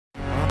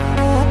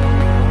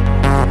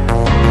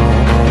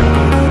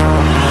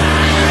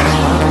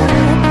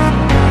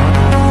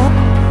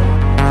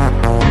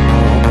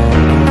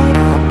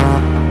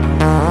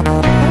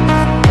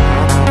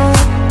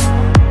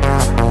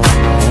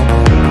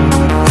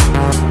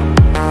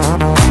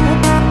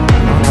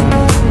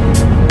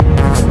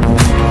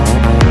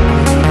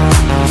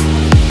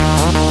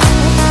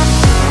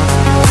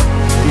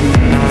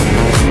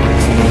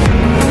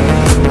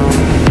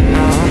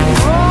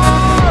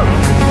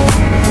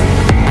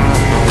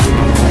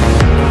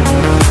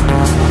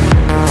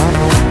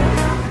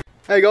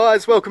Hey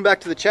guys, welcome back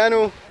to the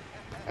channel,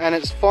 and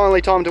it's finally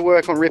time to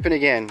work on ripping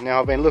again. Now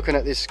I've been looking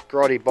at this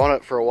grotty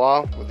bonnet for a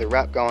while with the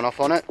wrap going off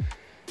on it,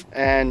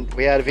 and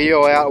we had a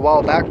video out a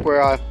while back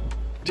where I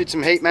did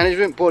some heat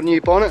management, bought a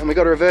new bonnet, and we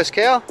got a reverse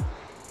cowl.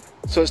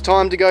 So it's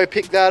time to go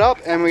pick that up,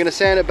 and we're going to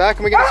sand it back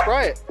and we're going to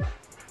spray it.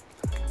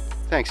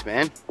 Thanks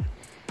man.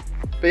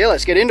 But yeah,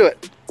 let's get into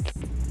it.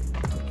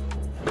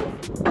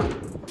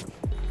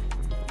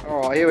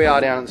 Alright, here we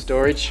are down at the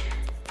storage.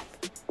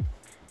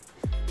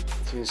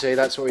 So you can see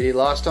that's what we did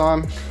last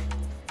time.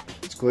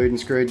 It's glued and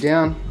screwed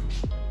down.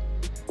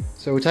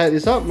 So we'll take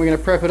this up and we're going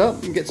to prep it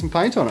up and get some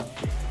paint on it.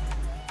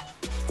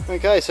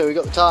 Okay, so we've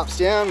got the tarps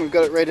down, we've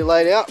got it ready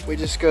laid out. We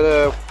just got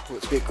to, well,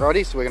 it's a bit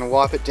grotty, so we're going to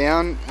wipe it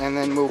down and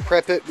then we'll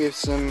prep it with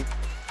some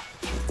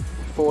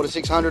 400 to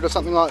 600 or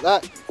something like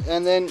that,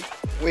 and then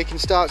we can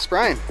start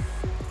spraying.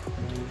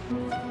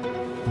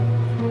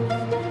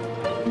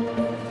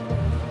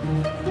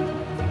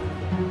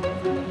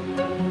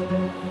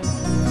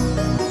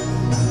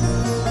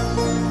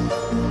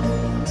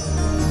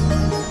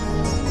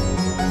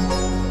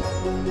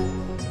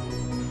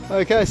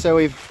 Okay, so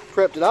we've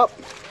prepped it up.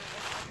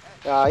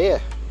 Yeah,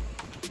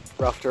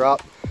 roughed her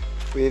up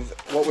with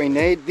what we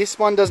need. This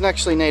one doesn't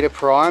actually need a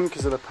prime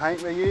because of the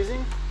paint we're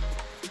using.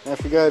 Now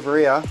if we go over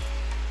here,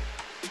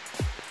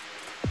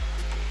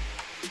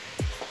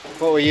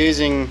 what we're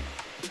using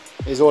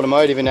is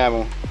automotive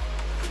enamel.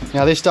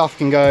 Now this stuff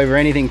can go over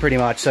anything pretty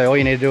much, so all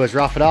you need to do is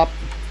rough it up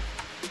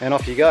and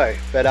off you go.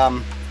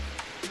 But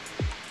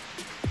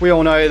we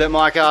all know that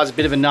my car's a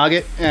bit of a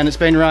nugget and it's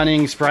been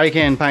running spray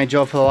can paint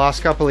job for the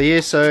last couple of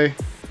years, so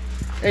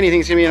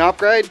anything's gonna be an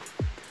upgrade.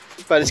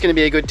 But it's going to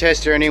be a good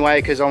tester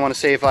anyway, because I want to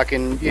see if I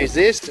can use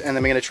this, and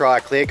then we're going to try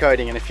a clear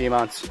coating in a few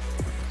months.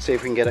 See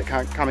if we can get it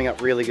coming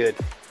up really good.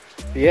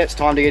 But yeah, it's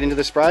time to get into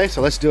the spray,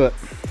 so let's do it.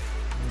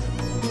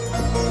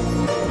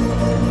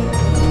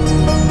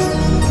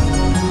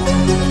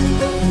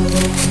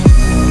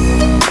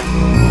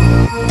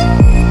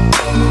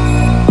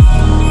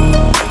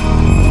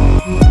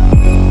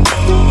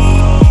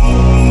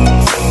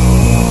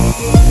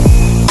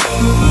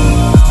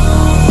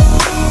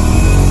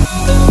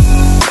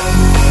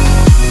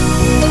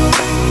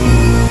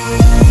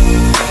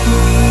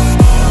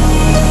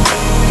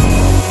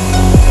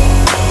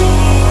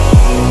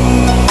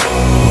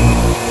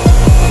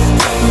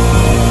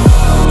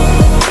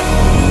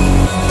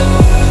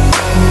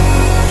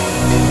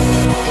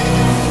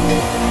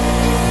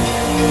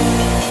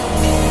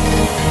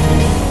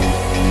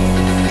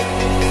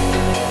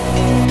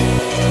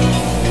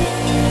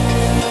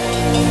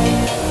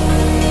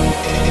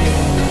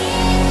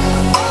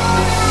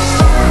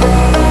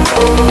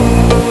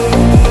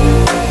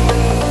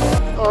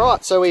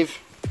 So we've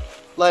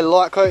laid a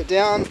light coat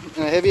down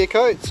and a heavier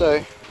coat,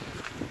 so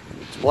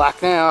it's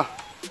black now.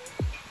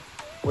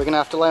 We're gonna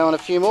have to lay on a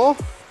few more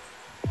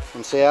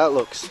and see how it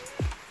looks.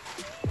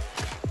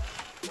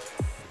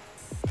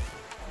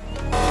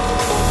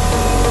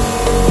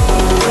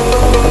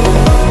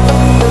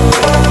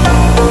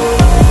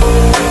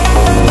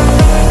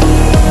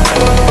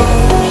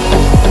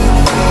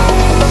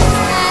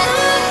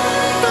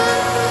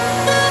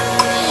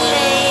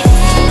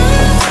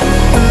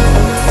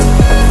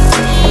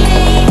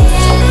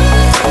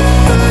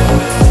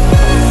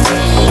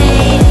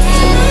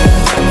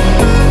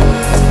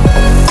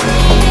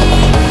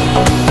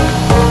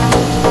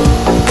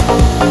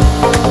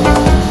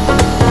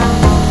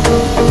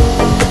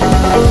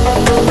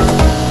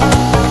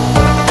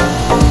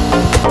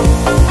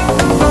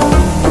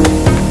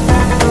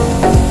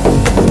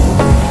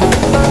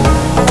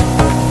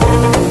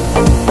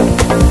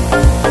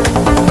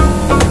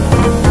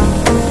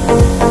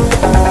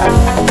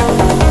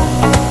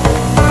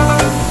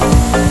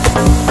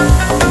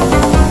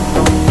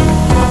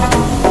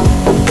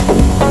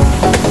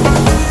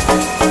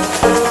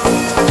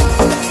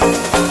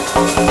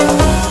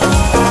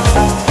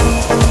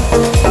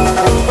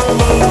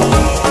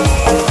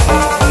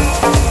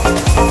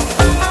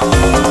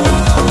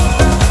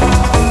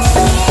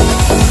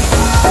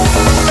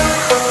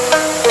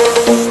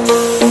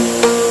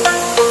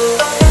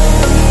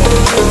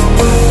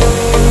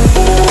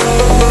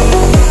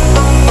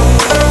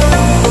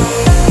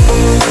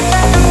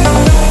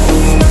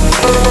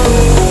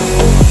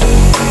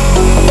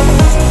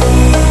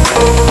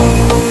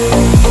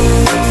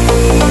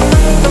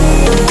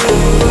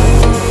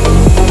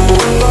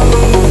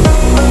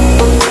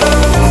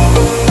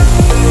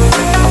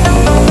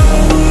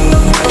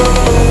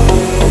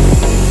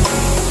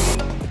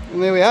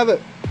 Have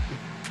it.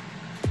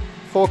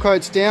 4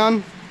 coats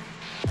down.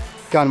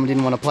 Gun, we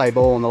didn't want to play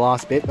ball on the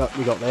last bit, but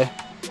we got there.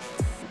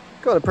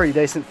 Got a pretty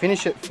decent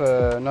finish it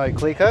for no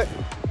clear coat.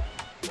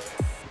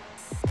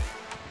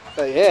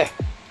 But yeah,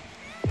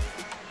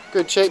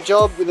 good cheap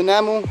job with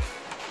enamel.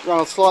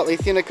 Run a slightly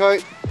thinner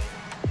coat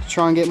to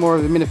try and get more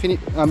of the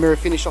mirror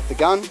finish off the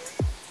gun.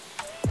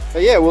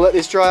 But yeah, we'll let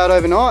this dry out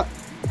overnight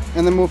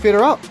and then we'll fit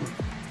her up.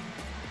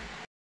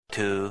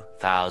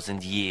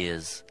 2,000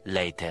 years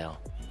later.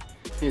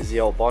 Here's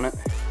the old bonnet.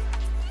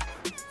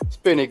 It's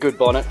been a good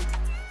bonnet.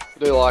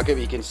 Do like it,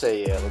 but you can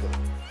see, yeah, look at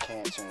the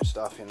cancer and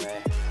stuff in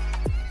there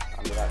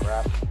under that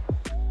wrap.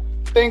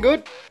 Been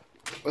good.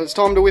 Well, it's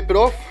time to whip it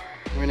off.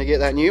 We're going to get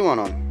that new one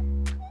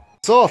on.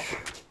 It's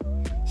off.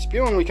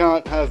 Spewing, we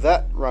can't have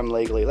that run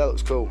legally. That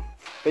looks cool.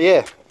 But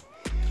yeah.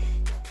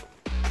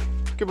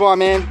 Goodbye,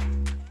 man.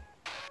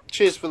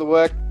 Cheers for the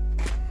work.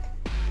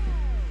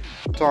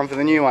 Time for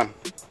the new one.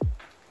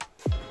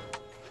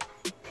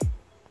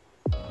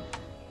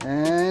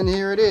 And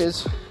here it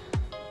is.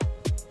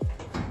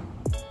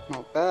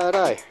 Not bad,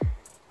 eh?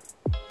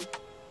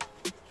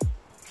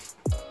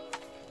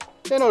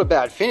 They're not a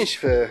bad finish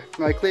for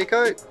no clear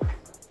coat.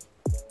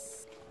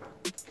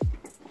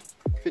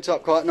 Fits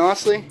up quite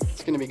nicely.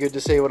 It's going to be good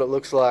to see what it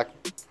looks like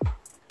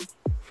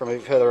from a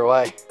bit further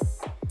away.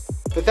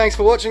 But thanks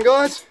for watching,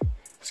 guys.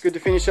 It's good to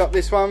finish up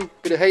this one.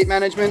 Bit of heat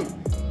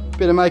management,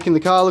 bit of making the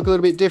car look a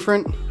little bit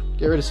different,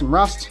 get rid of some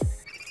rust.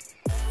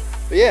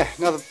 But yeah,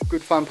 another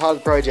good fun part of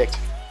the project.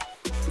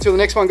 Until the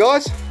next one,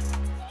 guys,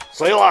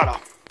 see you later.